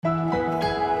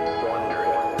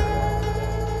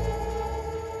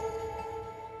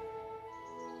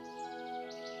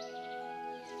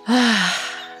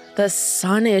The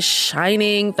sun is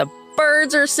shining. The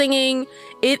birds are singing.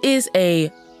 It is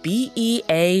a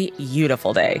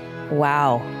beautiful day.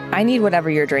 Wow. I need whatever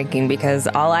you're drinking because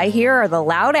all I hear are the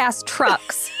loud-ass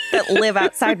trucks that live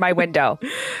outside my window.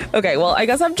 Okay, well, I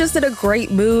guess I'm just in a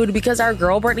great mood because our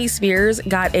girl Britney Spears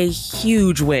got a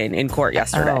huge win in court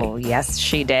yesterday. Oh, yes,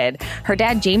 she did. Her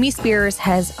dad, Jamie Spears,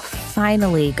 has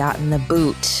finally gotten the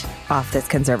boot off this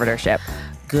conservatorship.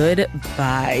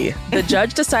 Goodbye. The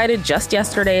judge decided just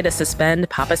yesterday to suspend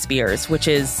Papa Spears, which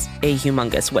is a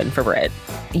humongous win for Brit.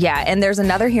 Yeah, and there's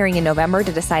another hearing in November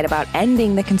to decide about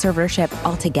ending the conservatorship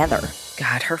altogether.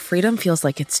 God, her freedom feels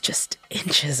like it's just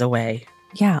inches away.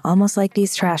 Yeah, almost like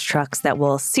these trash trucks that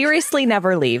will seriously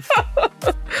never leave.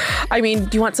 I mean,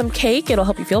 do you want some cake? It'll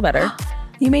help you feel better.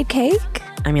 You made cake?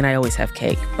 I mean, I always have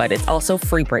cake, but it's also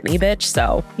free Britney, bitch,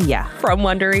 so. Yeah. From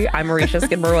Wondery, I'm Marisha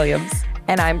Skidmore-Williams.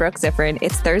 And I'm Brooke Ziffrin.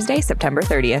 It's Thursday, September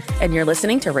 30th. And you're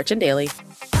listening to Rich and Daily.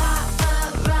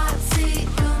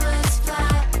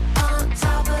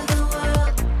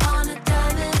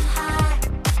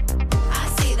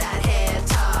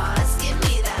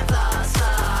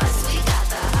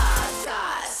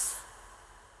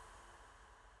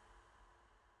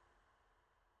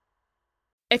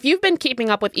 If you've been keeping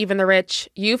up with Even the Rich,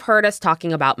 you've heard us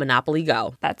talking about Monopoly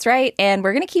Go. That's right, and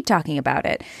we're going to keep talking about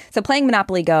it. So playing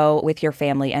Monopoly Go with your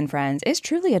family and friends is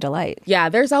truly a delight. Yeah,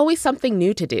 there's always something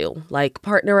new to do, like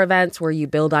partner events where you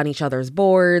build on each other's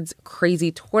boards,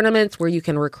 crazy tournaments where you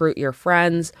can recruit your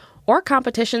friends, or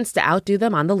competitions to outdo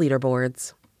them on the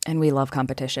leaderboards. And we love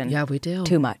competition. Yeah, we do.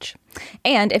 Too much.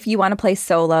 And if you want to play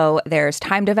solo, there's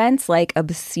timed events like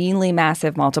obscenely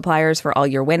massive multipliers for all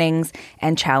your winnings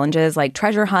and challenges like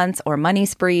treasure hunts or money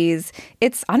sprees.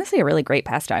 It's honestly a really great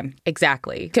pastime.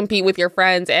 Exactly. Compete with your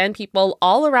friends and people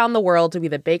all around the world to be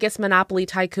the biggest Monopoly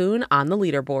tycoon on the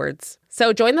leaderboards.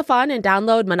 So join the fun and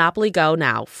download Monopoly Go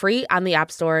now, free on the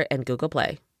App Store and Google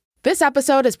Play. This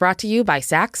episode is brought to you by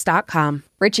Saks.com.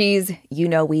 Richies, you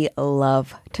know we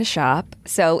love to shop,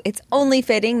 so it's only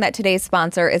fitting that today's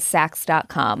sponsor is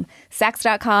Saks.com.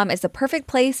 Saks.com is the perfect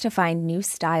place to find new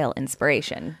style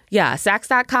inspiration. Yeah,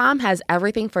 Saks.com has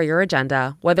everything for your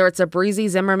agenda, whether it's a breezy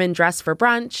Zimmermann dress for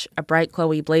brunch, a bright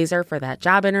Chloe blazer for that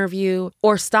job interview,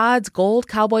 or Staud's gold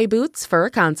cowboy boots for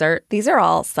a concert. These are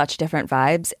all such different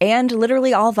vibes, and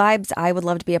literally all vibes I would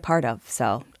love to be a part of,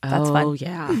 so that's fun. Oh,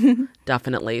 yeah,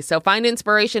 definitely. So find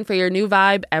inspiration for your new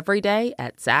vibe every day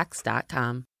at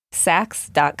Saks.com.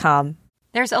 Saks.com.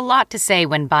 There's a lot to say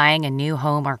when buying a new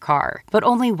home or car, but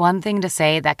only one thing to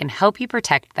say that can help you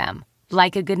protect them.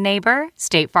 Like a good neighbor,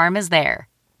 State Farm is there.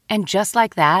 And just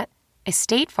like that, a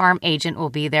State Farm agent will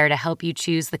be there to help you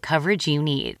choose the coverage you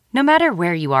need, no matter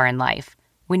where you are in life.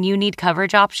 When you need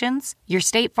coverage options, your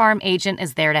State Farm agent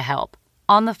is there to help,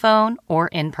 on the phone or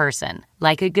in person.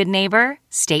 Like a good neighbor,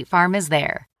 State Farm is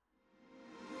there.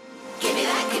 Give me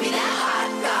that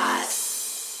hot goss.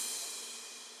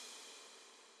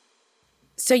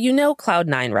 So you know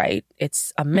Cloud9, right?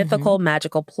 It's a mythical,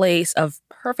 magical place of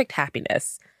perfect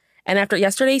happiness. And after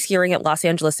yesterday's hearing at Los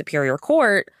Angeles Superior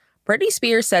Court, Britney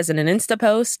Spears says in an Insta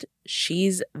post,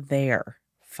 she's there.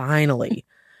 Finally.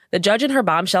 The judge in her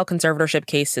bombshell conservatorship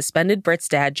case suspended Brit's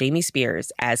dad, Jamie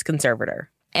Spears, as conservator.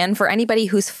 And for anybody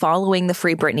who's following the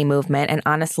Free Britney movement, and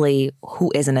honestly,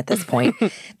 who isn't at this point,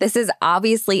 this is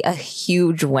obviously a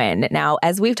huge win. Now,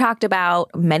 as we've talked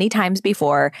about many times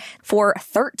before, for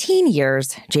 13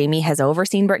 years, Jamie has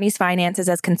overseen Britney's finances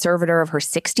as conservator of her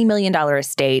 $60 million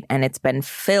estate, and it's been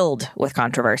filled with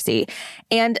controversy.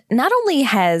 And not only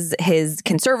has his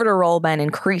conservator role been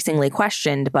increasingly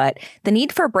questioned, but the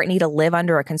need for Britney to live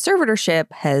under a conservatorship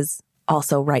has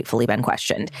also rightfully been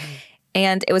questioned.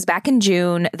 And it was back in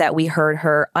June that we heard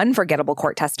her unforgettable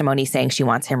court testimony saying she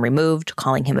wants him removed,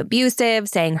 calling him abusive,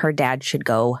 saying her dad should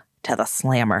go to the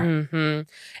slammer.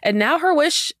 And now her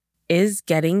wish is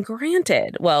getting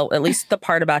granted. Well, at least the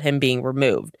part about him being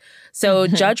removed. So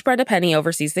Judge Brenda Penny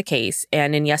oversees the case.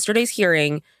 And in yesterday's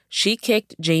hearing, she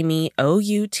kicked Jamie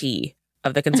OUT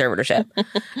of the conservatorship.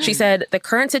 She said, the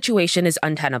current situation is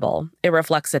untenable. It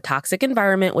reflects a toxic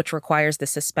environment which requires the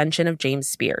suspension of James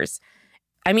Spears.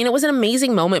 I mean, it was an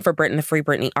amazing moment for Brit and the Free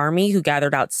Britney Army, who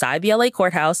gathered outside the LA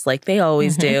courthouse like they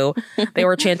always do. They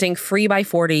were chanting free by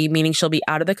 40, meaning she'll be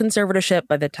out of the conservatorship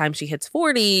by the time she hits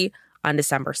 40 on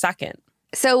December 2nd.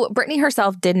 So Britney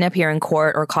herself didn't appear in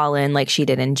court or call in like she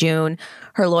did in June.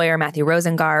 Her lawyer, Matthew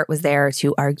Rosengart, was there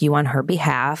to argue on her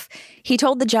behalf. He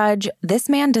told the judge, "This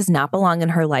man does not belong in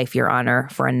her life, Your Honor,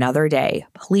 for another day.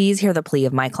 Please hear the plea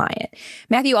of my client."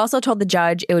 Matthew also told the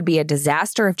judge it would be a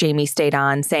disaster if Jamie stayed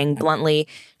on, saying bluntly,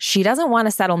 she doesn't want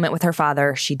a settlement with her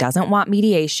father. She doesn't want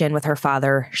mediation with her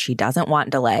father. She doesn't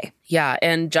want delay. Yeah,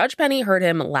 and Judge Penny heard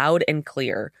him loud and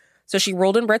clear. So she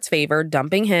ruled in Britt's favor,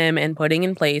 dumping him and putting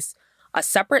in place a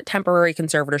separate temporary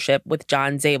conservatorship with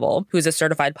John Zabel, who's a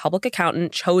certified public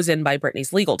accountant chosen by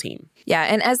Britney's legal team. Yeah,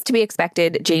 and as to be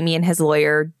expected, Jamie and his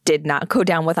lawyer did not go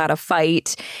down without a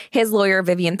fight. His lawyer,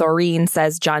 Vivian Thoreen,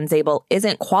 says John Zabel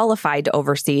isn't qualified to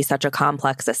oversee such a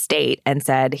complex estate and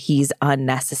said he's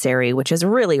unnecessary, which is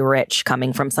really rich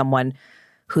coming from someone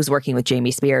who's working with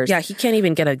Jamie Spears. Yeah, he can't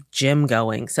even get a gym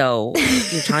going. So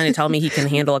you're trying to tell me he can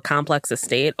handle a complex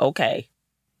estate? Okay.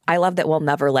 I love that we'll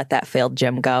never let that failed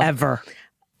gym go. Ever.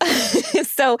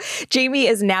 So Jamie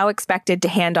is now expected to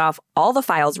hand off all the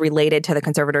files related to the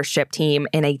conservatorship team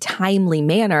in a timely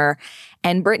manner.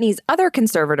 And Britney's other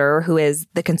conservator, who is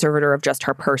the conservator of just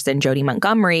her person, Jody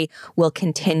Montgomery, will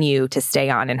continue to stay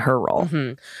on in her role.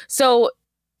 Mm-hmm. So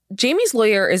Jamie's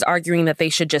lawyer is arguing that they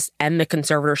should just end the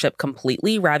conservatorship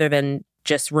completely rather than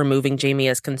just removing Jamie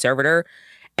as conservator.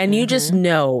 And you just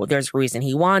know there's a reason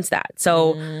he wants that.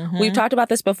 So we've talked about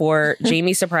this before.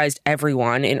 Jamie surprised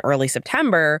everyone in early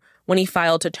September when he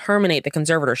filed to terminate the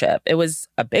conservatorship. It was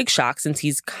a big shock since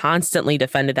he's constantly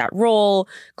defended that role,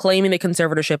 claiming the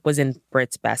conservatorship was in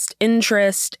Britt's best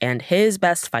interest and his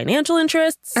best financial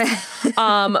interests.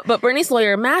 But Britney's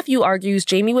lawyer, Matthew, argues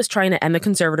Jamie was trying to end the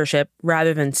conservatorship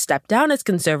rather than step down as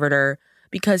conservator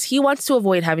because he wants to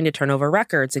avoid having to turn over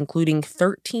records, including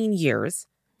 13 years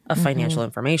of financial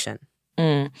information.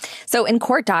 So in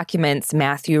court documents,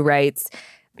 Matthew writes,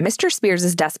 Mr.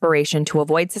 Spears' desperation to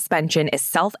avoid suspension is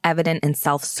self-evident and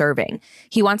self-serving.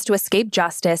 He wants to escape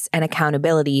justice and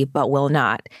accountability, but will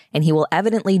not. And he will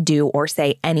evidently do or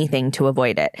say anything to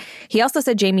avoid it. He also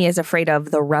said Jamie is afraid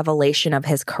of the revelation of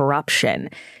his corruption.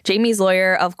 Jamie's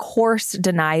lawyer, of course,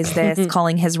 denies this,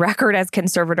 calling his record as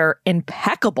conservator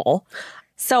impeccable.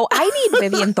 So I need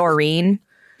Vivian Thoreen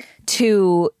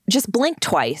to just blink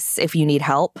twice if you need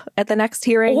help at the next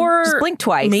hearing. Or just blink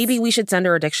twice. Maybe we should send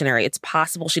her a dictionary. It's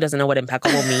possible she doesn't know what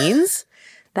impeccable means.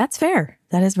 That's fair.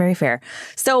 That is very fair.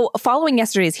 So following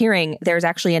yesterday's hearing, there's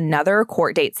actually another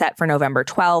court date set for November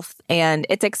 12th, and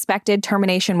it's expected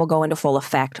termination will go into full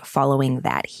effect following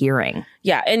that hearing.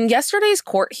 Yeah, and yesterday's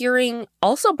court hearing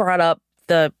also brought up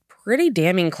the pretty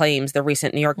damning claims the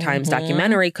recent New York Times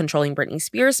documentary Controlling Britney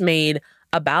Spears made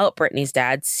about Britney's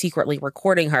dad secretly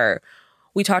recording her.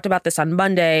 We talked about this on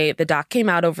Monday. The doc came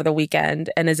out over the weekend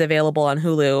and is available on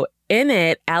Hulu. In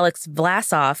it, Alex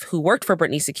Vlasov, who worked for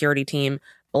Britney's security team,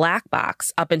 Black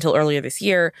Box, up until earlier this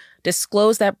year,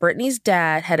 disclosed that Britney's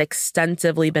dad had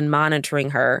extensively been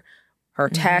monitoring her. Her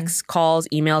texts, calls,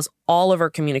 emails, all of her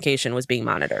communication was being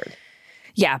monitored.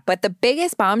 Yeah, but the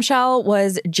biggest bombshell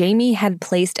was Jamie had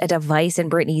placed a device in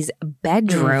Britney's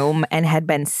bedroom and had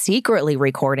been secretly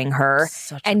recording her.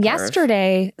 And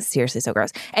yesterday, seriously, so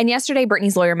gross. And yesterday,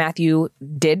 Britney's lawyer, Matthew,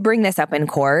 did bring this up in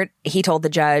court. He told the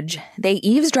judge, they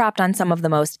eavesdropped on some of the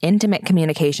most intimate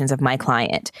communications of my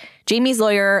client. Jamie's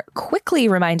lawyer quickly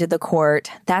reminded the court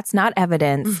that's not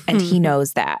evidence, and he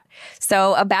knows that.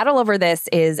 So a battle over this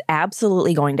is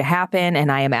absolutely going to happen,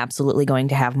 and I am absolutely going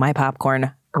to have my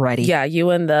popcorn ready. Yeah, you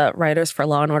and the writers for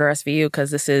Law & Order SVU,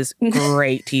 because this is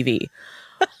great TV.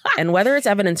 And whether it's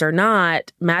evidence or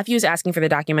not, Matthew's asking for the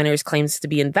documentary's claims to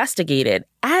be investigated,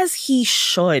 as he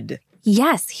should.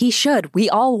 Yes, he should. We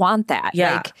all want that.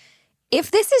 Yeah. Like,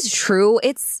 if this is true,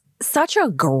 it's such a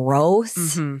gross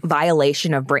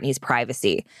violation of Britney's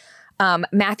privacy.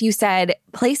 Matthew said,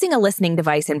 placing a listening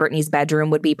device in Britney's bedroom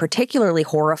would be particularly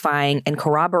horrifying and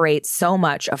corroborate so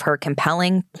much of her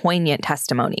compelling, poignant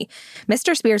testimony.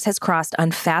 Mr. Spears has crossed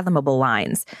unfathomable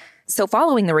lines. So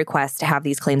following the request to have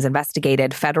these claims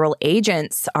investigated, federal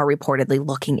agents are reportedly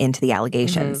looking into the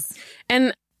allegations.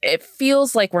 And it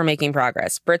feels like we're making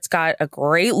progress. Britt's got a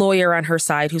great lawyer on her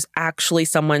side who's actually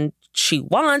someone she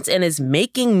wants and is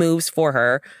making moves for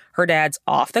her. Her dad's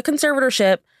off the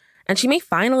conservatorship, and she may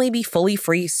finally be fully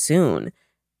free soon.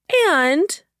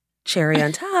 And cherry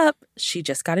on top, she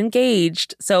just got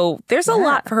engaged. So there's a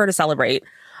lot for her to celebrate.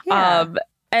 Yeah.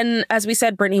 And as we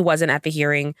said, Britney wasn't at the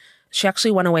hearing. She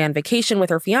actually went away on vacation with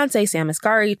her fiance, Sam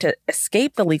Asghari, to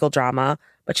escape the legal drama.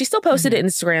 But she still posted to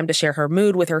Instagram to share her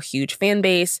mood with her huge fan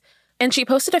base. And she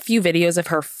posted a few videos of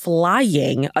her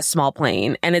flying a small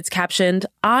plane. And it's captioned,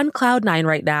 on Cloud 9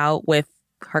 right now, with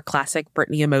her classic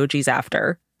Britney emojis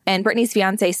after. And Britney's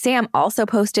fiance, Sam, also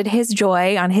posted his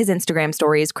joy on his Instagram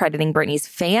stories, crediting Britney's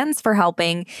fans for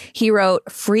helping. He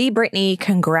wrote, "Free Britney,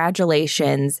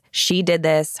 congratulations. She did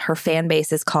this. Her fan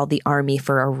base is called the Army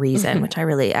for a reason," which I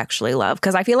really actually love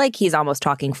because I feel like he's almost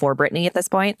talking for Britney at this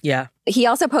point. Yeah. He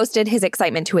also posted his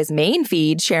excitement to his main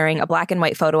feed, sharing a black and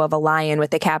white photo of a lion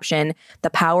with the caption, "The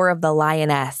power of the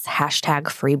lioness,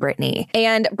 #Free Britney."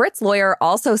 And Brit's lawyer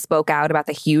also spoke out about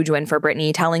the huge win for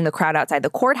Britney, telling the crowd outside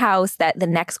the courthouse that the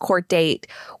next court date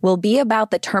will be about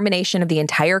the termination of the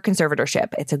entire conservatorship.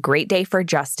 It's a great day for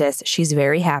justice. She's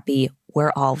very happy.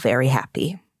 We're all very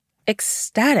happy.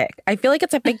 Ecstatic. I feel like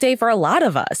it's a big day for a lot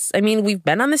of us. I mean, we've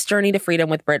been on this journey to freedom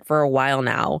with Brit for a while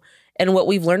now. And what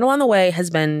we've learned along the way has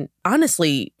been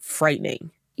honestly frightening.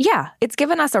 Yeah, it's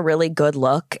given us a really good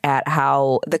look at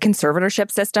how the conservatorship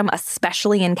system,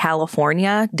 especially in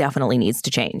California, definitely needs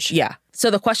to change. Yeah. So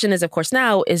the question is, of course,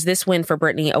 now, is this win for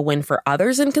Britney a win for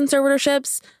others in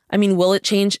conservatorships? I mean, will it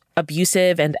change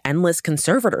abusive and endless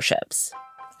conservatorships?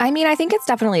 I mean, I think it's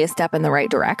definitely a step in the right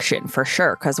direction for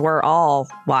sure, because we're all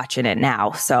watching it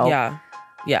now. So Yeah.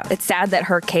 It's sad that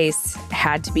her case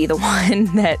had to be the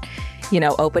one that,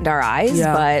 opened our eyes.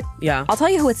 Yeah. But Yeah. I'll tell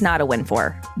you who it's not a win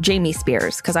for. Jamie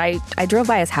Spears. Because I drove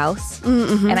by his house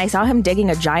and I saw him digging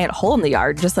a giant hole in the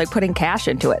yard, just like putting cash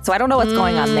into it. So I don't know what's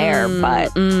going on there,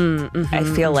 but I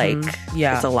feel like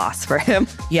it's a loss for him.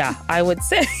 Yeah, I would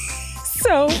say.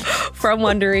 So from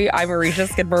Wondery, I'm Marisha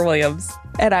Skidmore-Williams.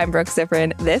 And I'm Brooke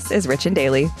Siffrin. This is Rich and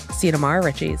Daily. See you tomorrow,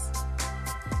 Richies.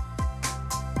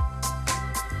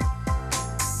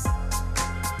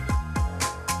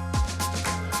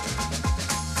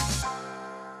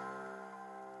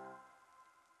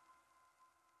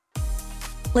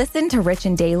 Listen to Rich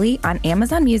and Daily on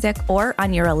Amazon Music or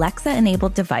on your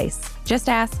Alexa-enabled device. Just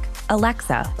ask,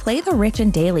 "Alexa, play the Rich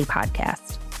and Daily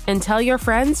podcast." And tell your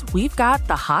friends we've got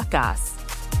the hot goss.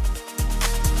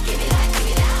 Give me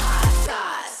that hot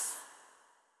sauce.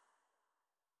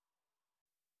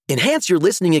 Enhance your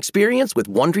listening experience with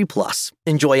Wondery Plus.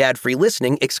 Enjoy ad-free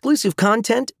listening, exclusive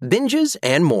content, binges,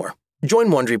 and more. Join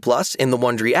Wondery Plus in the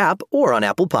Wondery app or on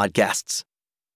Apple Podcasts.